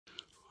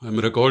I'm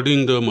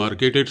recording the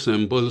marketed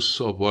samples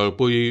of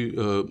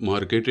Valpoi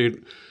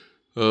marketed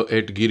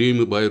at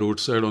Girim by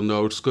roadside on the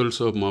outskirts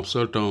of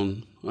Mapsa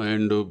town,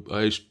 and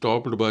I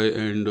stopped by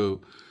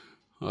and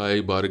I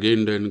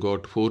bargained and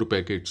got 4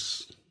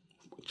 packets.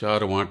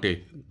 Char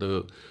vate.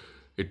 The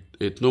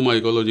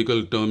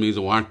ethnomycological term is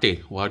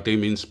vate. Vate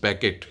means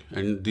packet,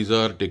 and these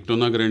are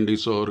Tectona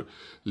grandis or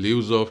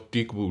leaves of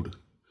teak wood.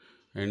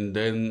 And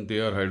then they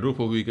are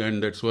hydrophobic,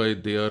 and that's why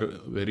they are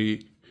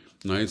very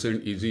nice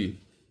and easy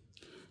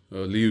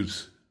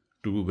leaves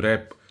to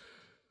wrap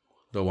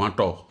the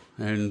vata.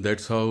 And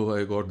that's how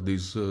I got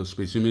these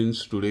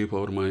specimens today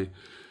for my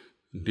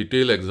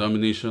detailed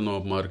examination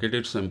of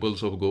marketed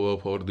samples of Goa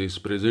for this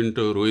present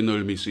Roen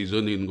OLAMIS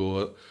season in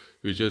Goa,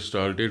 which has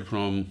started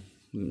from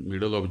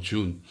middle of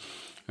June,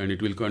 and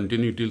it will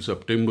continue till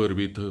September,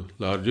 with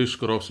largest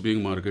crops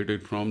being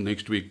marketed from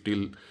next week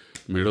till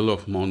middle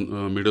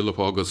of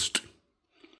August.